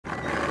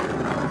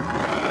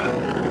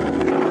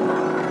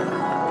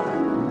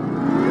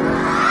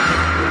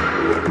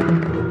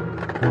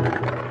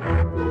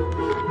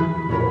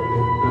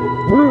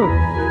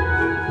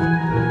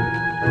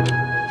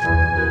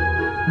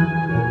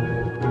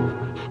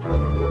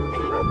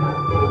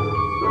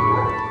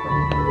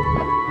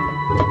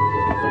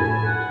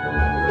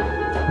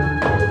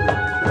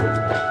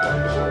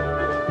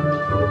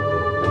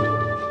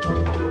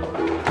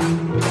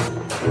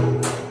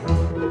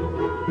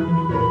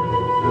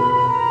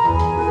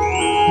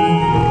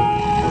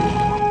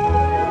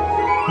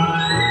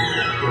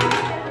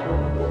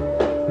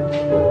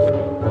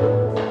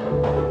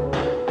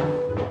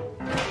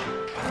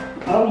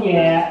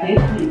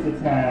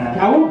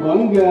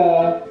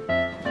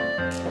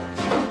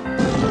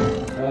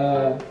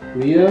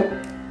Leo,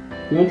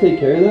 you want to take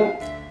care of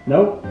that?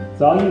 Nope,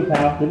 it's all you,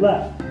 pal. Good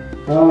luck.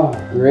 Oh,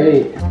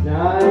 great.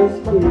 Nice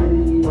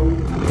kitty.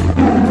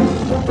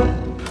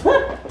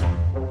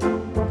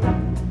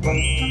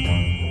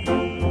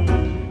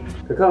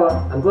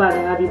 Kakoa, I'm glad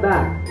to have you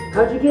back.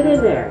 How'd you get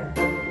in there?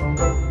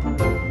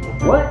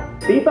 What?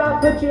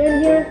 Bebop put you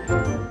in here?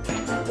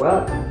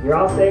 Well, you're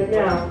all safe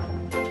now.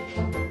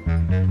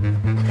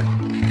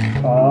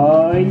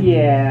 Oh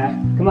yeah.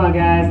 Come on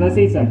guys, let's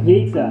eat some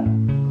pizza.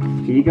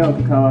 Here you go,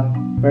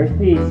 Kakoa. First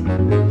piece.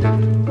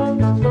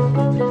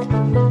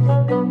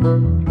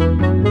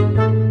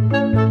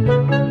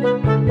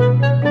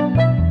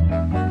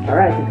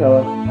 Alright,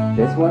 Kakoa.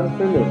 This one's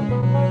for me.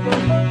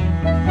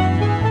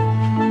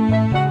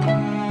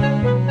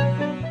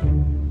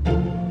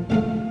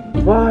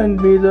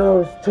 Find me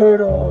those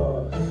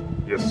turtles.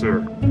 Yes,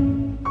 sir.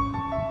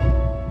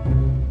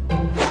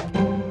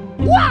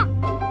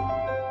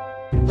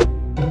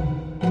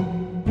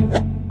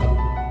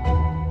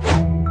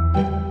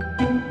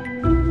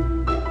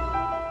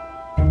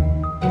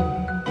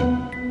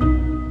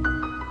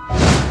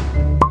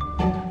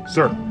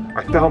 Sir,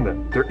 I found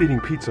them. They're eating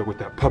pizza with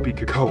that puppy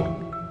Kakoa.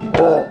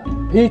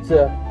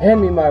 Pizza,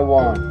 hand me my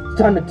wand. It's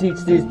time to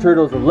teach these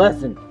turtles a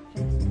lesson.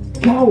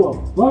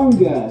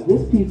 Cowabunga!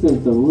 This pizza's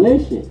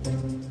delicious.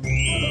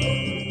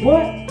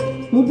 What?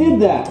 Who did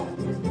that?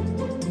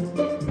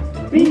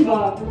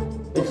 Bebop!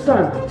 It's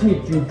time to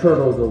teach you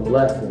turtles a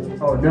lesson.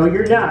 Oh no,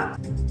 you're not.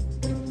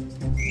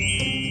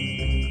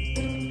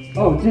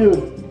 Oh dude,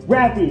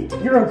 Rappy,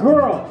 you're a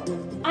girl.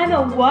 I'm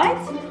a what?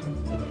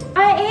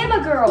 I am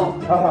a girl.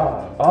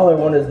 Haha, all I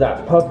want is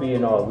that puppy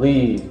and I'll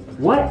leave.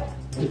 What?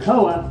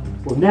 Kakoa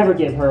will never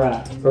give her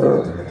up.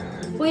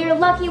 Well, you're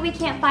lucky we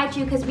can't fight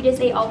you because we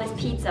just ate all this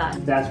pizza.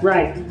 That's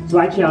right. So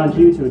I challenge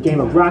you to a game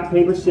of rock,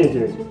 paper,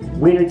 scissors.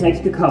 Winner takes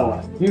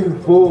Kakoa. You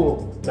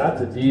fool.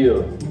 That's a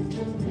deal.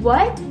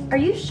 What? Are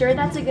you sure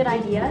that's a good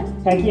idea?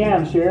 Heck yeah,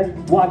 I'm sure.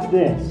 Watch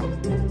this.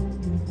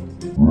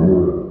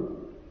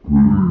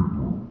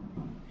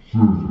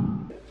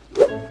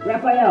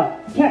 Raphael,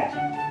 catch!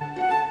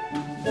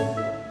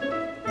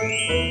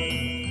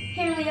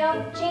 Here,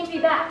 Leo, change me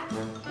back.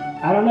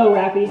 I don't know,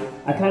 Rappy.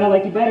 I kind of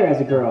like you better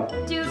as a girl.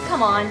 Dude,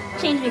 come on,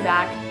 change me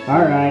back.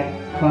 Alright,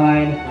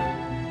 fine.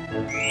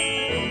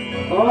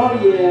 Oh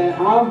yeah,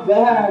 I'm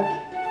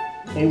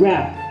back. Hey,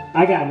 Rap,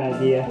 I got an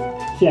idea.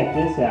 Check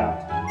this out.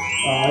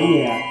 Oh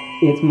yeah,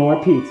 it's more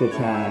pizza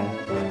time.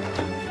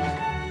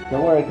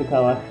 Don't worry,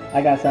 Kakoa.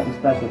 I got something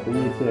special for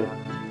you too.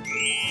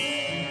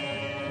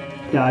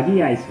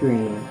 Doggy ice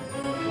cream.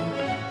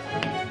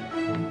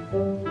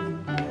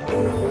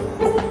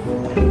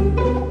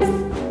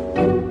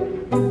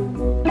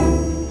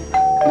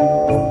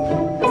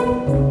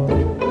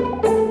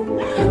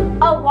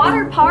 A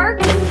water park?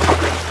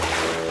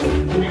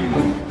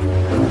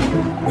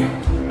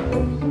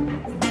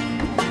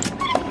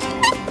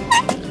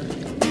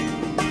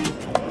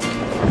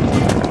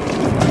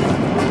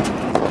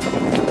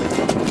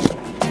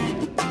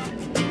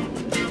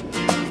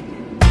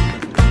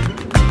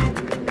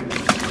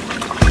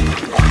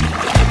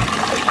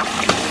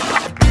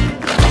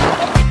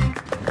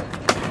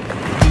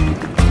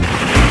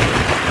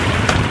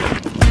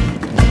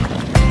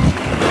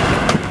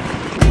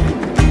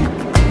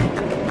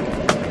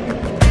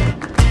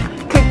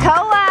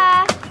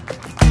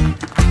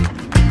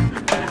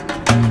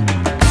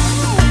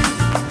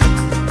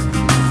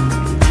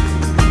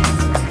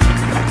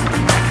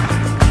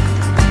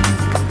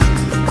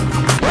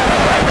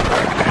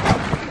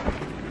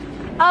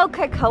 Oh,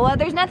 Kakoa,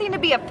 there's nothing to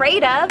be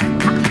afraid of.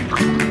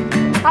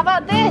 How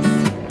about this?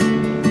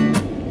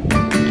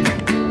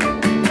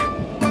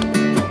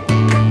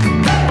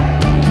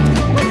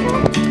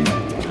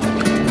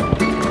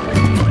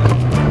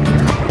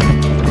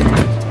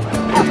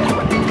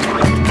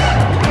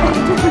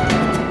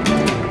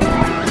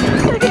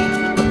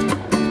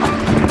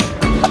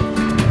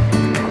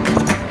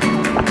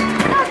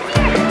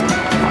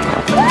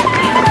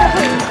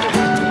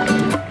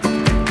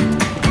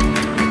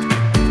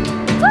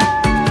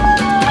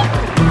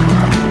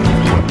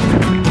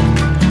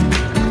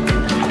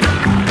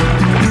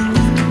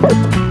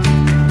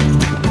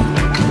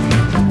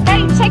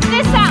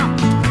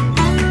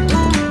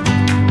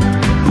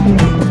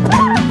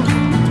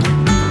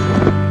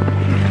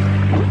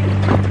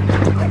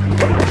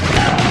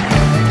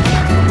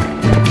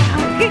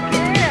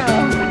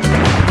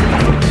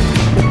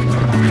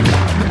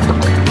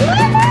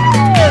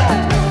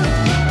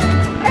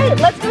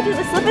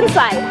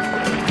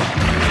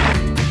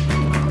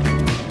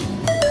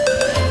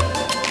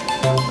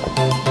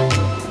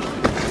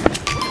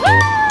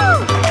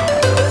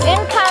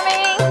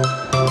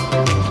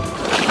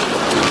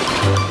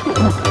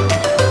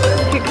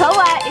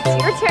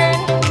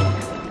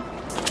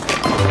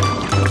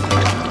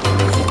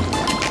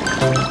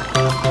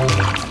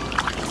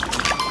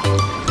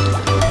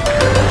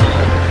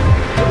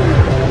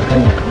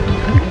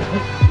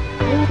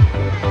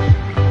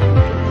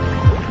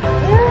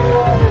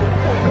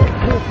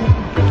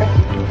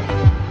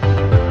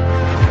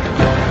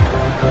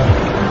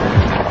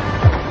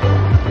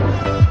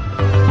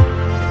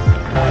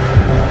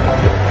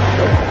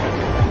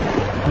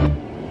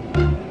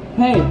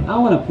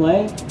 wanna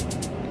play?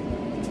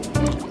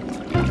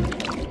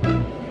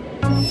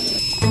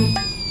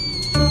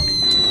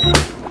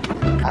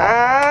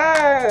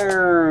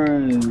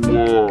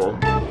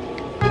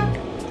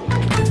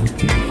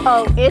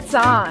 Oh, it's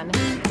on.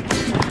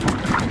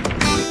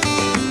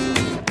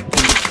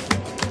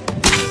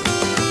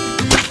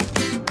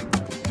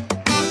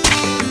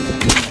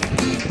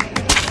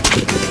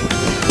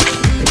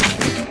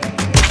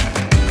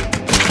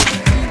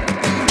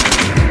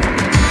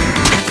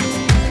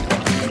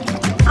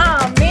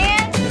 Oh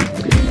man,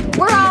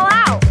 we're all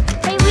out.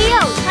 Hey Leo,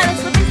 try to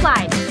slip and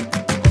slide.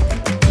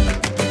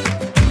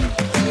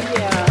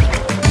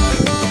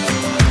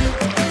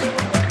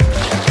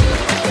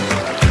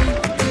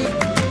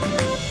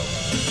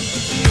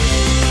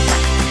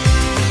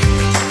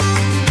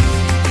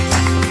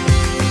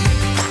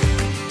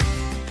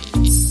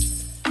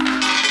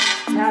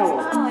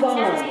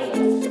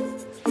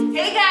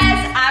 Hey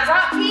guys, I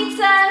brought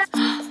pizza.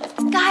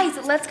 Guys,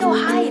 let's go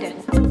hide.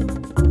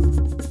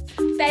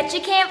 Bet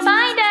you can't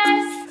find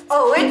us.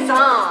 Oh, it's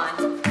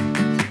on.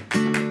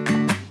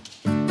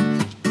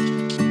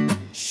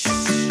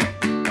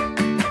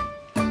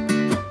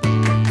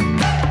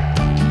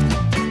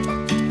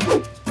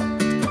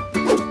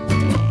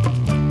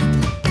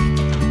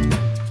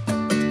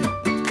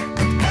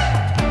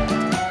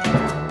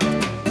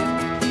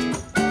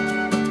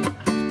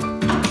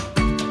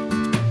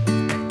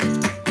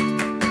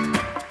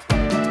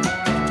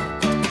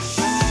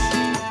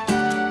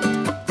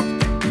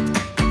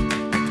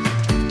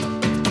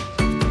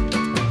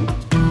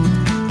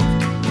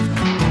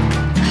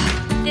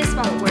 This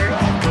won't work.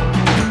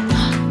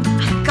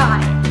 I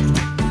got it.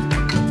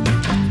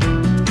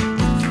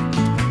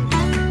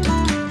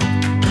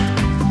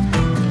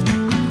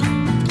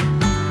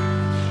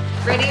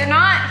 Ready or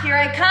not, here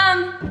I come.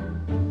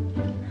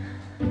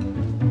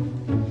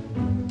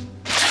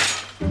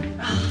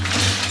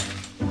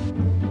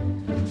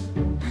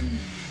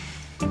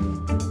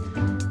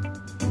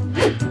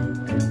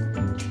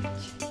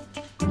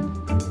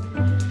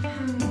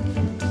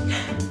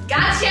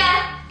 Gotcha!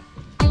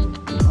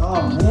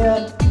 Oh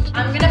man.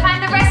 I'm gonna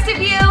find the rest of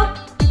you.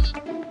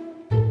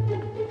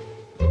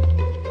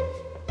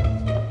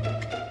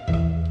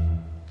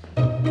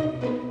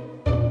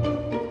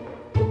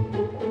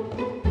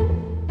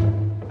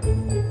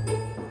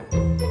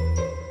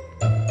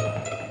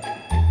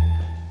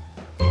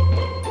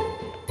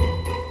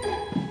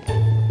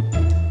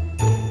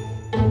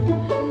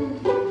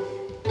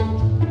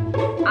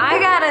 I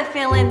got a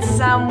feeling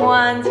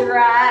someone's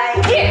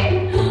right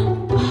here.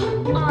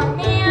 Aw,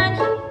 man.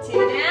 2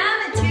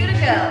 down and 2 to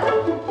go.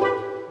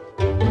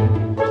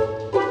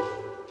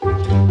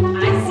 I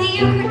see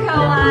you,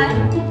 Kakoa.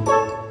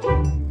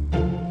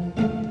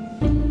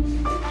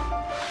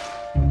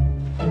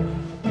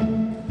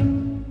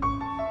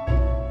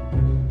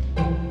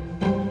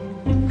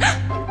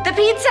 The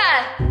pizza!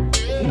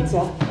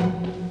 Pizza?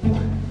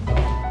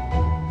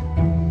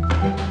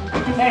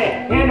 Hey,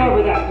 hand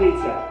over that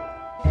pizza.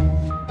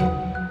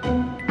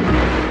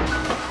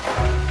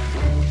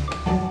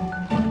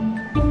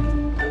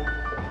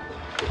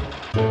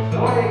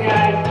 Sorry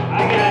guys,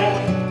 I got it.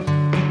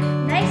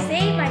 Nice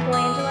save,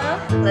 Michelangelo.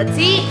 Let's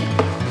eat.